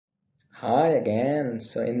Hi again.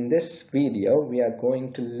 So in this video, we are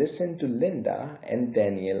going to listen to Linda and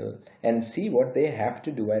Daniel and see what they have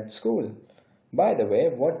to do at school. By the way,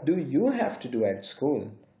 what do you have to do at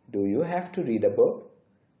school? Do you have to read a book?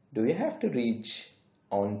 Do you have to reach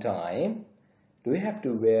on time? Do you have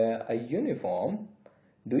to wear a uniform?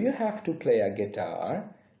 Do you have to play a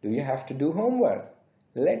guitar? Do you have to do homework?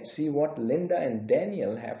 Let's see what Linda and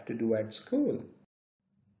Daniel have to do at school.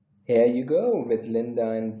 Here you go with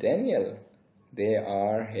Linda and Daniel. They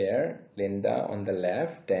are here, Linda on the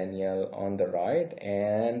left, Daniel on the right,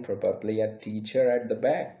 and probably a teacher at the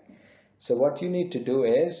back. So what you need to do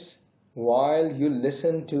is, while you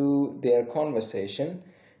listen to their conversation,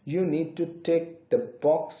 you need to tick the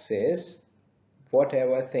boxes,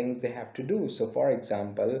 whatever things they have to do. So for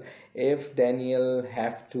example, if Daniel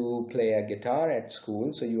have to play a guitar at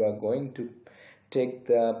school, so you are going to tick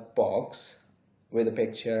the box with a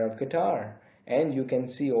picture of guitar, and you can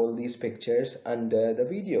see all these pictures under the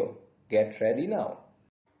video. Get ready now.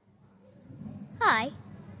 Hi,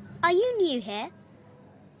 are you new here?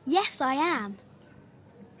 Yes, I am.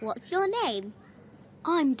 What's your name?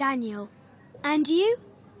 I'm Daniel. And you?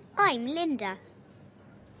 I'm Linda.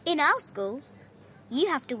 In our school, you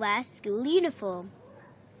have to wear a school uniform.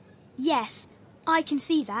 Yes, I can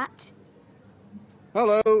see that.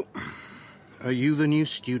 Hello. Are you the new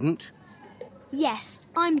student? Yes,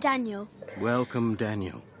 I'm Daniel. Welcome,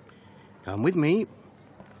 Daniel. Come with me.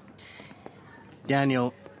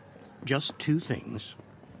 Daniel, just two things.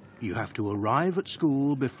 You have to arrive at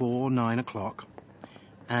school before 9 o'clock,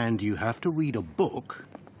 and you have to read a book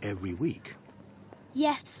every week.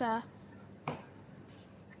 Yes, sir.